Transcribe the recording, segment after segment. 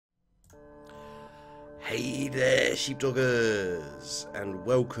Hey there, sheepdoggers, and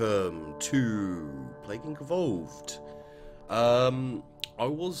welcome to Plague Inc. Evolved. I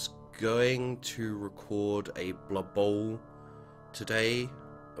was going to record a Blood Bowl today,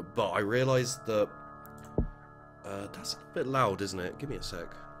 but I realised that that's a bit loud, isn't it? Give me a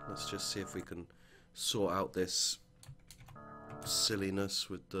sec. Let's just see if we can sort out this silliness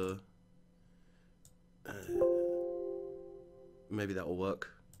with the... maybe that'll work.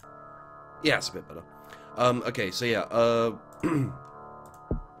 Yeah, it's a bit better. Okay, so yeah,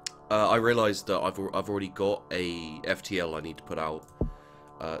 I realised that I've already got a FTL I need to put out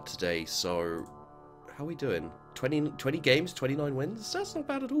today, so how are we doing? 20 games, 29 wins? That's not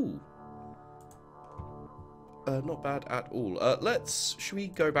bad at all. Not bad at all. Should we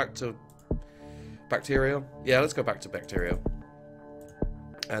go back to Bacteria? Yeah, let's go back to Bacteria.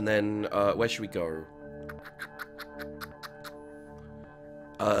 And then, where should we go?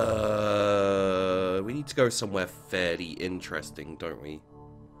 We need to go somewhere fairly interesting, don't we?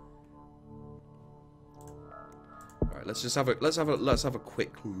 All right, let's have a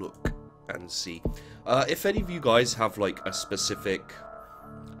quick look and see if any of you guys have like a specific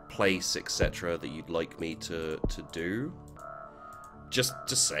place, etc., that you'd like me to do. Just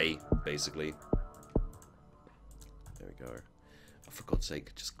say, basically. There we go. For God's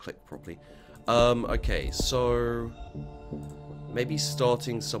sake, just click properly. Okay, so maybe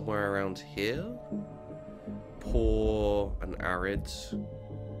starting somewhere around here. Poor and arid.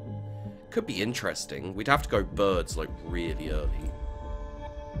 Could be interesting. We'd have to go birds like really early.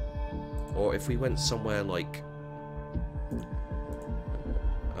 Or if we went somewhere like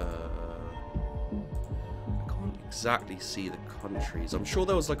I can't exactly see the countries. I'm sure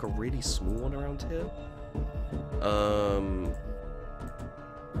there was like a really small one around here.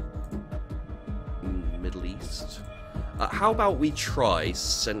 Middle East. How about we try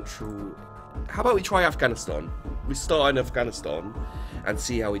Central... How about we try Afghanistan? We start in Afghanistan and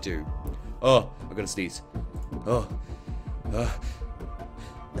see how we do. Oh, I'm gonna sneeze. Oh.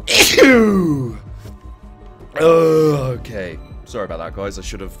 Okay. Sorry about that, guys. I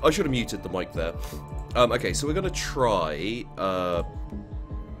should have muted the mic there. Okay, so we're gonna try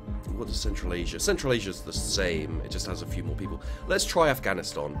what is Central Asia? Central Asia's the same, it just has a few more people. Let's try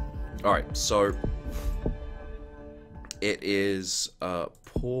Afghanistan. Alright, so it is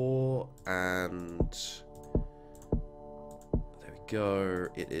poor and there we go.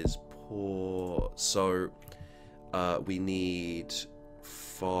 It is poor. So we need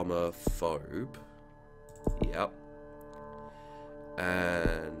farmer-phobe. Yep.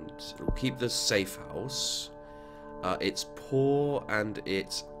 And we'll keep the safe house. It's poor and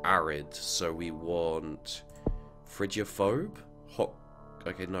it's arid, so we want frigiophobe. Hot.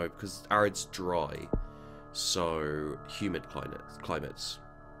 Okay, no, because arid's dry. So humid climates.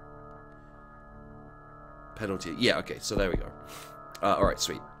 Penalty. Yeah, okay, so there we go. Alright,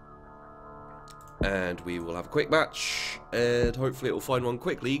 sweet. And we will have a quick match, and hopefully it will find one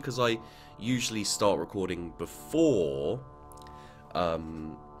quickly, because I usually start recording before... there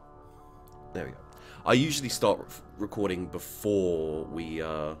we go. I usually start recording before we,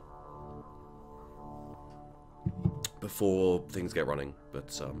 before things get running,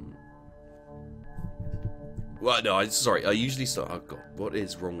 but, well, no, sorry, I usually start... Oh, God, what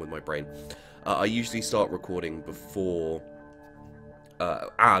is wrong with my brain? I usually start recording before,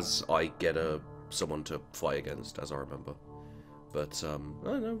 as I get someone to fight against, as I remember. But, I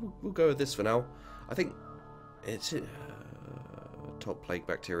don't know, we'll go with this for now. I think it's top plague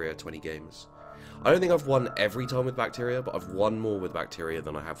bacteria, 20 games. I don't think I've won every time with bacteria, but I've won more with bacteria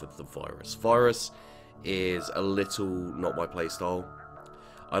than I have with the virus. Virus is a little not my playstyle.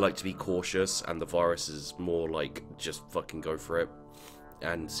 I like to be cautious, and the virus is more like just fucking go for it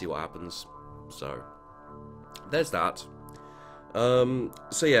and see what happens. So there's that.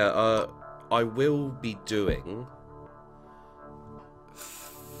 So yeah, I will be doing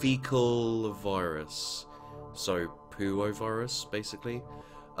fecal virus, so poo virus basically.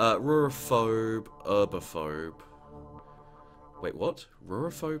 Rurophobe, herbophobe. Wait, what?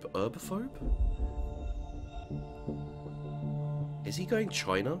 Rurophobe, herbophobe? Is he going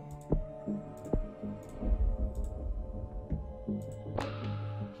China?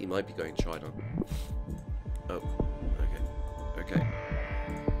 He might be going China. Oh, okay. Okay.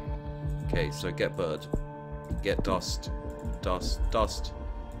 Okay, so get bird. Get dust. Dust. Dust.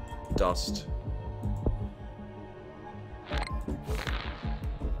 Dust.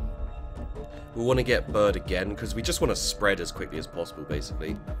 We want to get bird again, because we just want to spread as quickly as possible,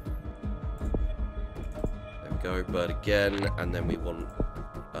 basically. There we go, bird again, and then we want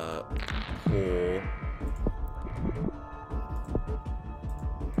poor.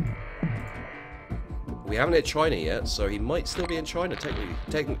 We haven't hit China yet, so he might still be in China,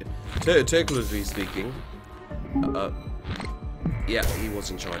 technically speaking. Yeah, he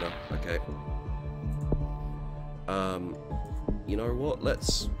was in China. Okay. You know what?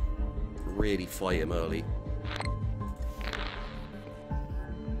 Let's really fight him early.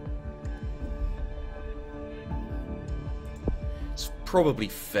 It's probably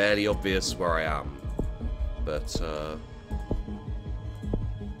fairly obvious where I am, but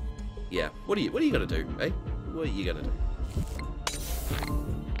yeah. What are you gonna do, eh? What are you gonna do?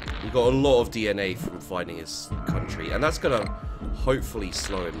 We got a lot of DNA from finding his country, and that's gonna hopefully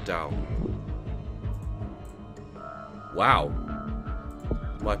slow him down. Wow.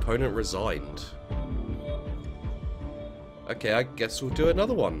 My opponent resigned. Okay, I guess we'll do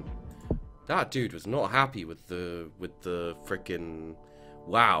another one. That dude was not happy with the frickin'...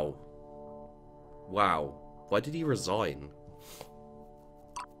 Wow. Wow. Why did he resign?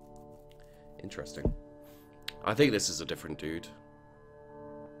 Interesting. I think this is a different dude.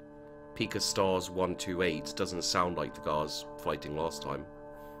 Pika Stars 128 doesn't sound like the guys fighting last time.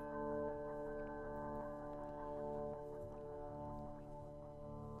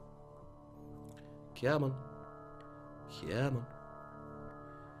 Come on. Come on.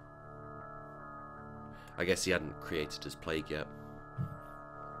 I guess he hadn't created his plague yet.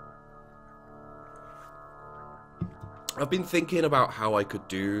 I've been thinking about how I could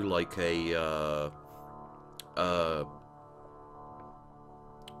do like a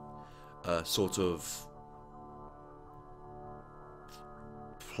sort of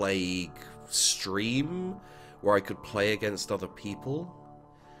plague stream where I could play against other people.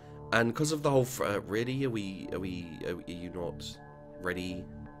 And because of the whole, really, are you not ready?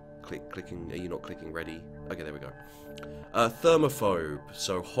 Clicking, are you not clicking ready? Okay, there we go. Thermophobe,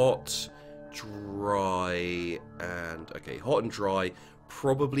 so hot, dry, and, okay, hot and dry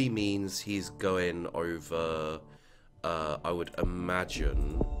probably means he's going over, I would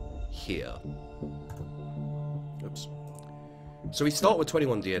imagine, here. Oops. So we start with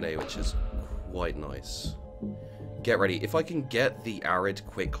 21 DNA, which is quite nice. Get ready. If I can get the arid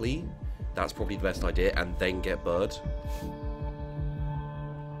quickly, that's probably the best idea, and then get bird.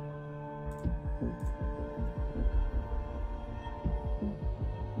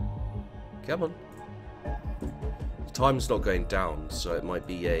 Come on. The time's not going down, so it might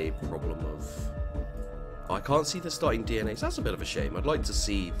be a problem of... I can't see the starting DNAs. That's a bit of a shame. I'd like to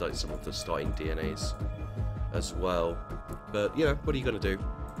see like some of the starting DNAs as well. But, you know, what are you going to do?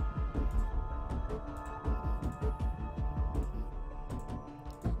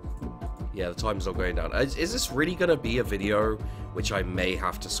 Yeah, the time's not going down. Is this really going to be a video which I may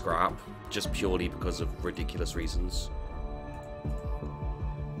have to scrap just purely because of ridiculous reasons?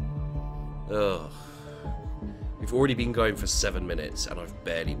 Ugh. We've already been going for 7 minutes and I've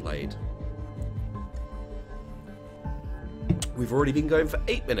barely played. We've already been going for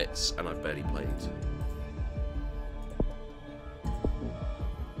 8 minutes and I've barely played.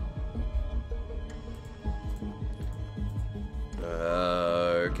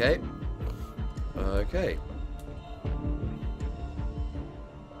 Okay. Okay.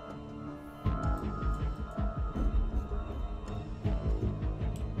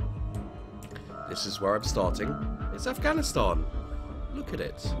 This is where I'm starting. It's Afghanistan. Look at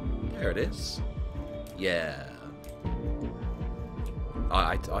it. There it is. Yeah.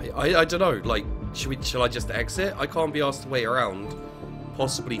 I don't know. Like, shall I just exit? I can't be asked to wait around,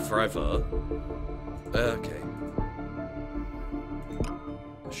 possibly forever. Okay.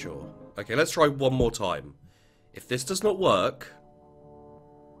 Sure. Okay, let's try one more time. If this does not work,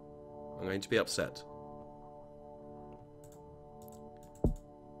 I'm going to be upset.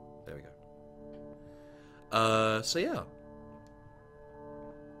 There we go. So yeah.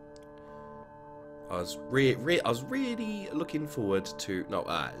 I was really looking forward to... No,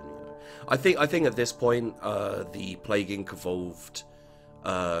 I think at this point, the Plague Inc. Evolved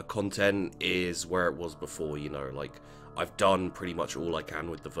content is where it was before, you know, like... I've done pretty much all I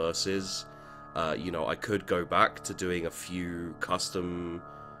can with the verses. You know, I could go back to doing a few custom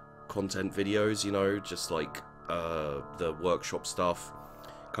content videos, you know, just like the workshop stuff,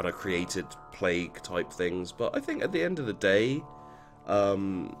 kind of created plague type things. But I think at the end of the day,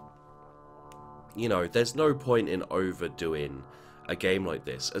 you know, there's no point in overdoing a game like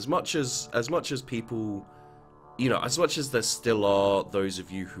this. As much as people, you know, as much as there still are those of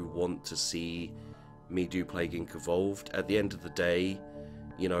you who want to see me do Plague Inc. Evolved, at the end of the day,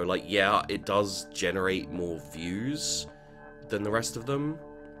 you know, like, yeah, it does generate more views than the rest of them,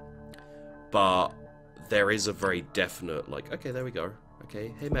 but there is a very definite, like, okay, there we go.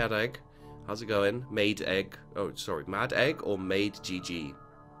 Okay, hey, Mad Egg, how's it going? Made Egg, oh, sorry, Mad Egg or Made GG?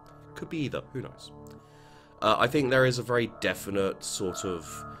 Could be either, who knows? I think there is a very definite sort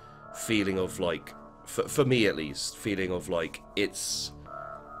of feeling of, like, for me at least, feeling of, like, it's...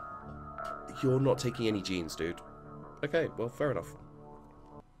 You're not taking any genes, dude. Okay, well, fair enough.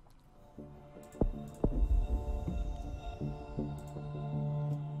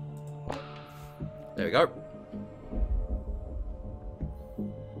 There we go.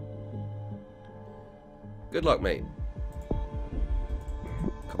 Good luck, mate.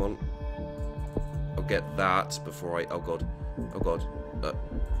 Come on. I'll get that before I... Oh, God. Oh, God.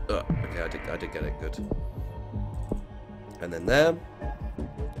 Okay, I did get it. Good. And then there.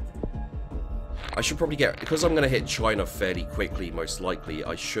 I should probably get... Because I'm going to hit China fairly quickly, most likely,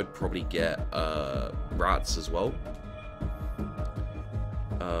 I should probably get rats as well.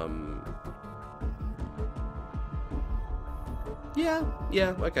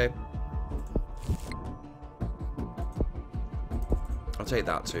 Yeah, okay. I'll take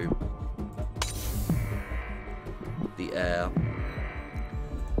that too. The air.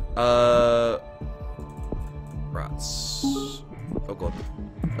 Rats. Oh, God.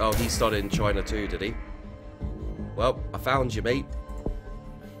 Oh, he started in China too, did he? Well, I found you, mate.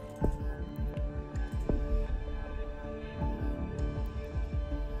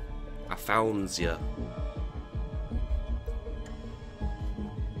 I found you.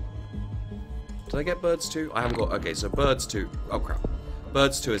 Did I get birds too? I haven't got... Okay, so birds too. Oh, crap.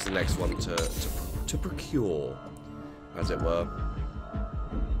 Birds too is the next one to procure, as it were.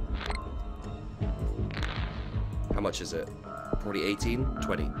 How much is it? Probably 18?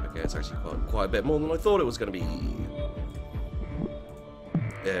 20. Okay, it's actually quite a bit more than I thought it was going to be.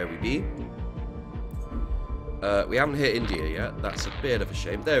 There we be. We haven't hit India yet. That's a bit of a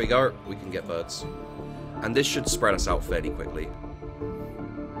shame. There we go. We can get birds. And this should spread us out fairly quickly.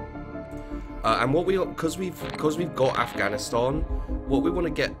 And what because we've got Afghanistan, what we want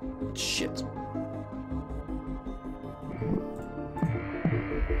to get... Shit.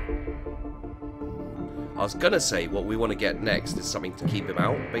 I was gonna say what we want to get next is something to keep him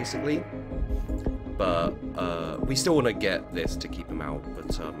out, basically. But we still want to get this to keep him out, but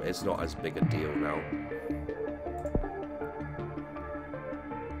it's not as big a deal now.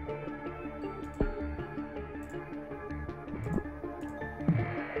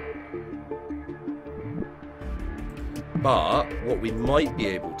 But what we might be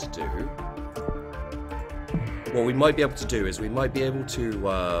able to do, is we might be able to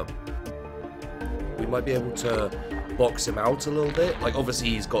box him out a little bit. Like, obviously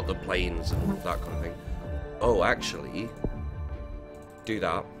he's got the planes and that kind of thing. Oh, actually, do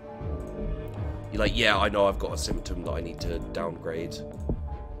that. You're like, yeah, I know I've got a symptom that I need to downgrade,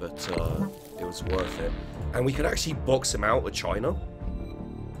 but it was worth it. And we could actually box him out of China.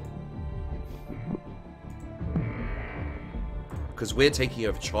 Because we're taking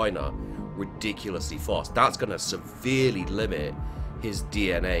over China ridiculously fast. That's going to severely limit his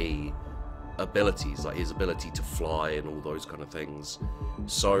DNA abilities, like his ability to fly and all those kind of things.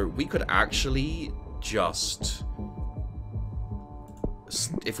 So we could actually just,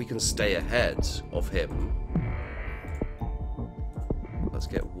 if we can stay ahead of him, let's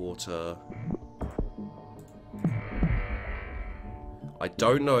get water. I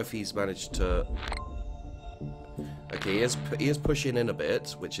don't know if he's managed to... Okay, he is pushing in a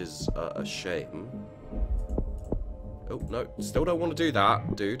bit, which is a shame. Oh, no. Still don't want to do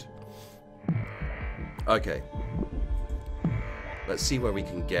that, dude. Okay. Let's see where we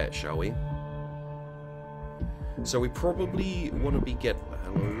can get, shall we? So we probably want to be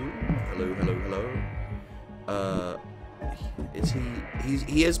hello.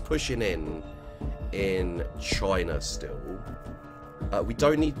 He is pushing in China still. We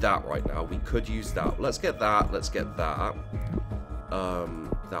don't need that right now. We could use that. Let's get that. Let's get that.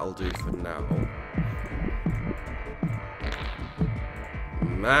 That'll do for now.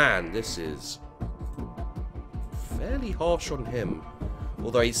 Man, this is fairly harsh on him.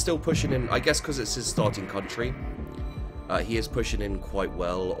 Although he's still pushing in, I guess because it's his starting country. He is pushing in quite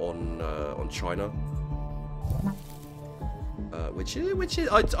well on China. Which is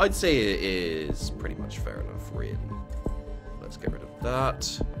I'd say it is pretty much fair enough, really. Let's get rid of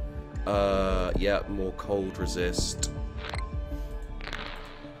that. Yeah, more cold resist.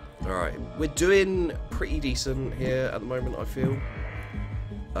 Alright, we're doing pretty decent here at the moment, I feel.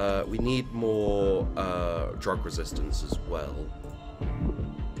 We need more drug resistance as well.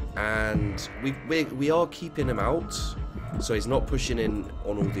 And we are keeping him out, so he's not pushing in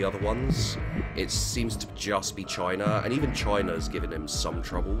on all the other ones. It seems to just be China, and even China's giving him some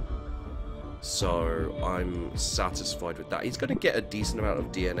trouble. So I'm satisfied with that. He's going to get a decent amount of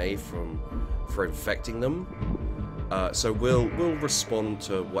DNA for infecting them. So we'll respond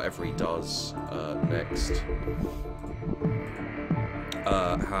to whatever he does next.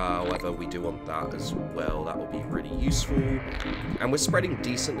 However, we do want that as well. That will be really useful. And we're spreading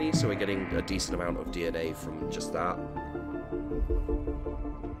decently, so we're getting a decent amount of DNA from just that.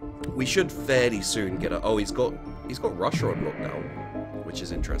 We should fairly soon get a... Oh, he's got Russia on lockdown, which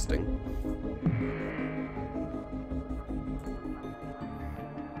is interesting.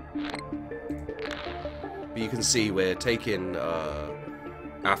 But you can see we're taking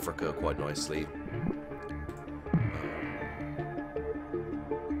Africa quite nicely.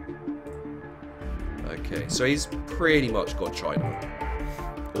 Okay, so he's pretty much got China.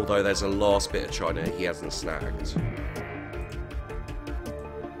 Although there's a last bit of China he hasn't snagged.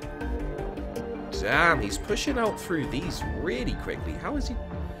 Damn, he's pushing out through these really quickly. How is he?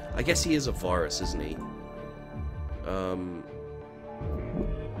 I guess he is a virus, isn't he?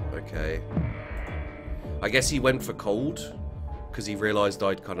 Okay. I guess he went for cold because he realized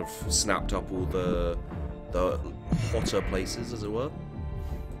I'd kind of snapped up all the hotter places, as it were.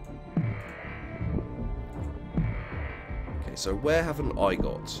 Okay, so where haven't I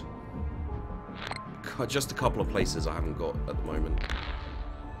got? Just a couple of places I haven't got at the moment.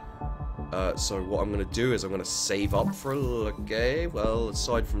 So what I'm going to do is I'm going to save up for a little... Okay, well,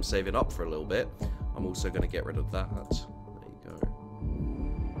 aside from saving up for a little bit, I'm also going to get rid of that. There you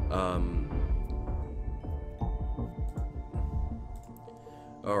go.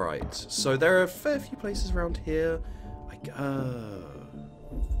 Alright, so there are a fair few places around here.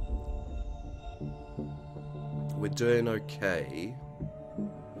 We're doing okay.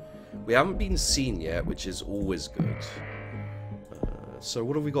 We haven't been seen yet, which is always good. So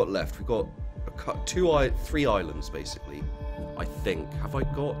what have we got left? We've got three islands, basically. I think. Have I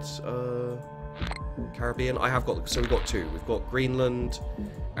got Caribbean? I have got... So we've got two. We've got Greenland,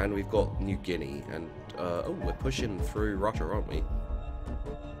 and we've got New Guinea. And, oh, we're pushing through Russia, aren't we?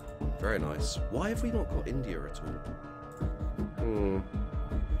 Very nice. Why have we not got India at all?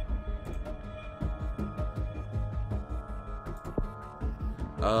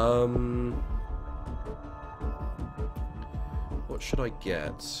 What should I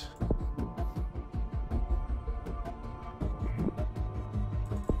get?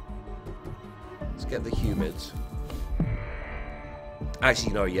 Let's get the humid.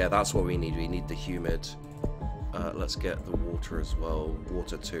 Actually, no, yeah, that's what we need. We need the humid. Let's get the water as well.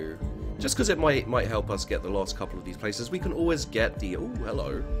 Water 2. Just because it might help us get the last couple of these places. We can always get the... Oh,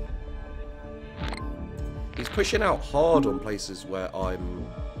 hello. He's pushing out hard on places where I'm...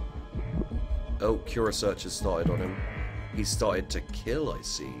 Oh, Cura Search has started on him. He's started to kill, I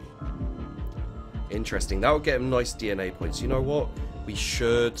see. Interesting. That would get him nice DNA points. You know what? We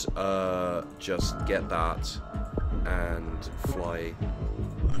should just get that and fly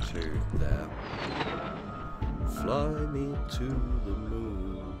to there. Fly me to the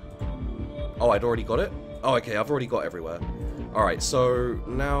moon. Oh, I'd already got it? Oh, okay, I've already got everywhere. Alright, so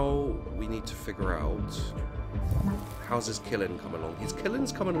now we need to figure out... How's his killing coming along? His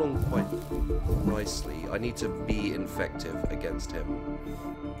killing's coming along quite nicely. I need to be infective against him.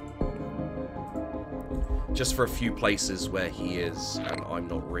 Just for a few places where he is, and I'm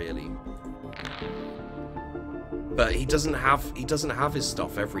not really. But he doesn't have his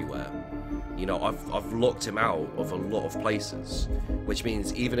stuff everywhere. You know, I've locked him out of a lot of places, which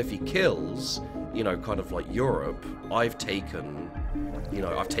means even if he kills, you know, kind of like Europe, I've taken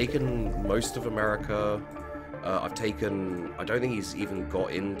most of America. I've taken... I don't think he's even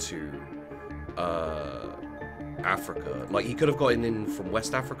got into Africa. Like, he could have gotten in from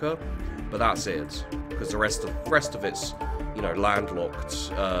West Africa, but that's it. Because the rest of it's, you know,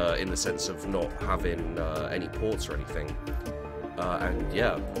 landlocked in the sense of not having any ports or anything. And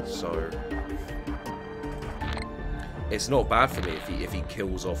yeah, so... It's not bad for me if he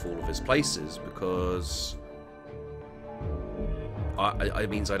kills off all of his places, because... it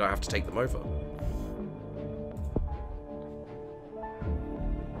means I don't have to take them over.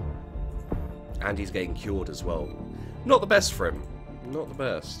 And he's getting cured as well. Not the best for him. Not the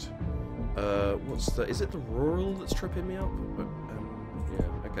best. What's the... Is it the rural that's tripping me up?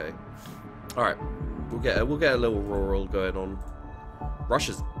 Yeah, okay. Alright. We'll get a little rural going on.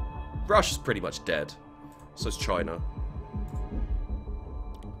 Russia's pretty much dead. So is China.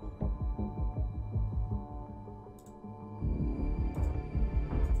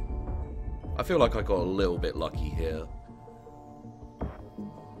 I feel like I got a little bit lucky here.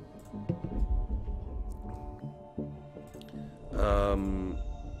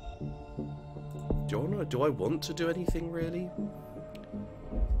 Do I want to do anything, really?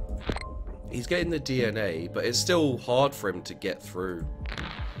 He's getting the DNA, but it's still hard for him to get through.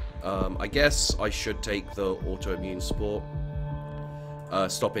 I guess I should take the autoimmune sport,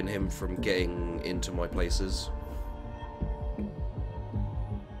 stopping him from getting into my places.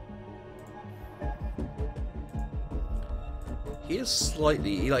 He is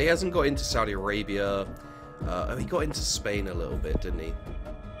slightly... he hasn't got into Saudi Arabia. Oh, he got into Spain a little bit, didn't he?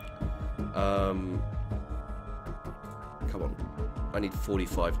 Come on. I need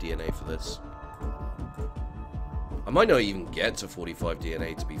 45 DNA for this. I might not even get to 45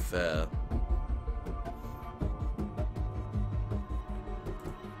 DNA, to be fair.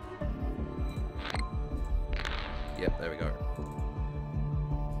 Yep, there we go.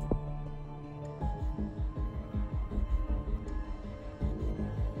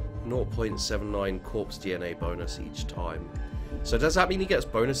 .79 corpse DNA bonus each time. So does that mean he gets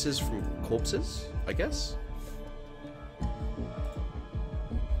bonuses from corpses, I guess?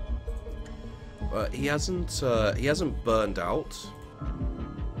 He hasn't burned out.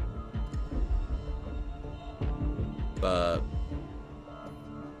 But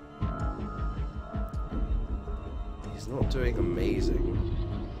he's not doing amazing.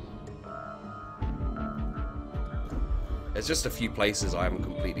 There's just a few places I haven't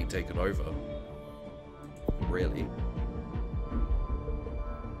completely taken over. Really.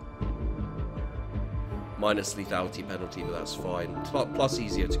 Minus lethality penalty, but that's fine. Plus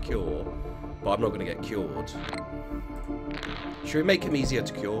easier to cure, but I'm not going to get cured. Should we make him easier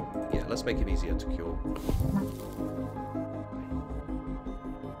to cure? Yeah, let's make him easier to cure.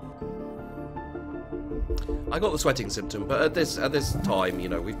 I got the sweating symptom, but at this time, you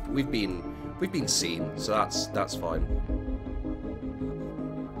know, we've been seen, so that's fine.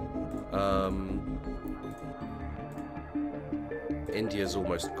 India's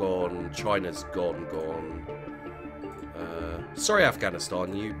almost gone. China's gone. Sorry,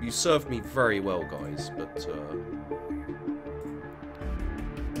 Afghanistan. You served me very well, guys, but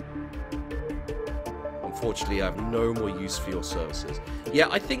unfortunately, I have no more use for your services. Yeah,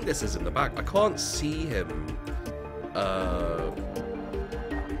 I think this is in the back. I can't see him. I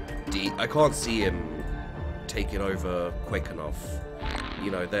can't see him taking over quick enough. You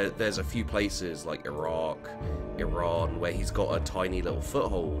know, there's a few places like Iraq, Iran, where he's got a tiny little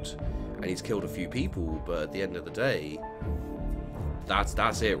foothold, and he's killed a few people. But at the end of the day,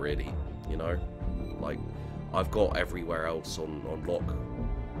 that's it, really. You know, like I've got everywhere else on lock,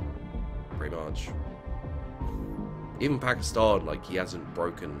 pretty much. Even Pakistan, like he hasn't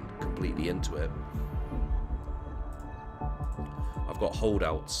broken completely into it. I've got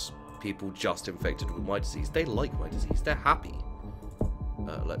holdouts, people just infected with my disease. They like my disease. They're happy.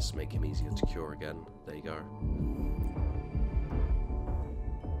 Let's make him easier to cure again. There you go.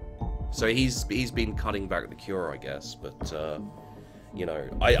 So he's been cutting back the cure, I guess, but you know,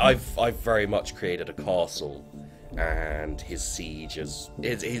 I've very much created a castle, and his siege has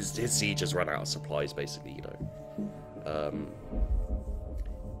run out of supplies, basically. You know,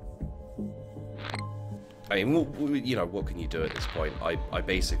 I mean, you know, what can you do at this point? I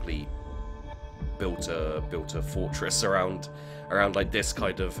basically built a fortress around like this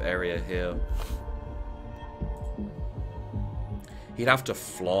kind of area here. He'd have to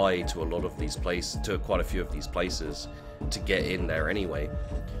fly to a lot of these places, to quite a few of these places, to get in there anyway,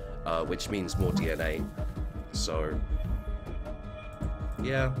 which means more DNA. So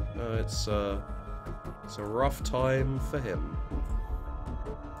yeah, it's a rough time for him.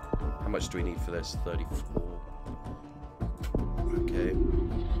 How much do we need for this? 34. Okay.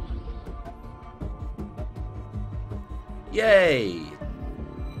 Yay!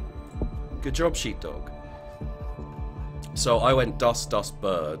 Good job, sheepdog. So I went dust, dust,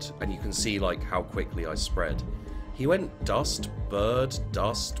 bird, and you can see like how quickly I spread. He went dust, bird,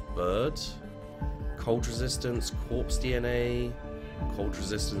 cold resistance, corpse DNA, cold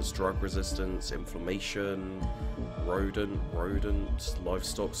resistance, drug resistance, inflammation, rodent,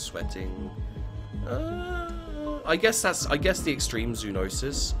 livestock, sweating. I guess the extreme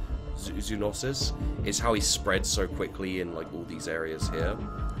zoonosis is how he spread so quickly in like all these areas here.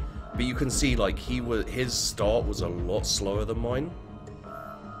 But you can see like his start was a lot slower than mine.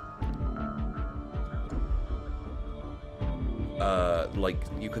 Like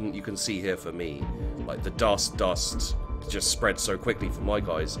you can see here for me, like the dust just spread so quickly for my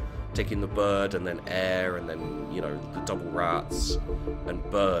guys, taking the bird and then air and then, you know, the double rats and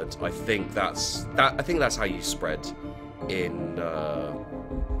bird. I think that's how you spread in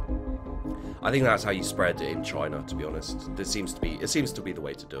I think that's how you spread it in China, to be honest. It seems to be the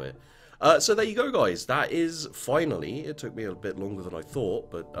way to do it. So there you go, guys. That is finally, it took me a bit longer than I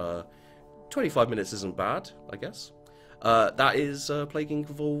thought, but 25 minutes isn't bad, I guess. That is Plague Inc.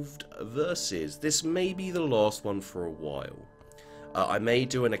 Evolved Versus. This may be the last one for a while. I may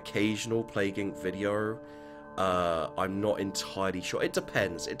do an occasional Plague Inc. video. I'm not entirely sure. It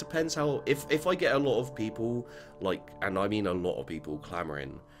depends. It depends how... If I get a lot of people, like... And I mean a lot of people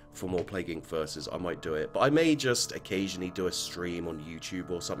clamoring for more Plague Inc. versus, I might do it. But I may just occasionally do a stream on YouTube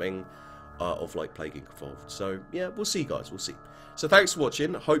or something of, like, Plague Inc. Evolved. So, yeah, we'll see, guys. We'll see. So, thanks for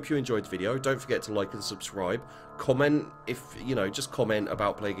watching. Hope you enjoyed the video. Don't forget to like and subscribe. Comment if, you know, just comment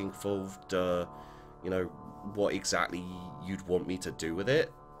about Plague Inc. Evolved, you know, what exactly you'd want me to do with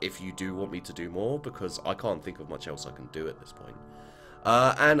it. If you do want me to do more, because I can't think of much else I can do at this point.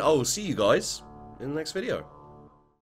 And I'll see you guys in the next video.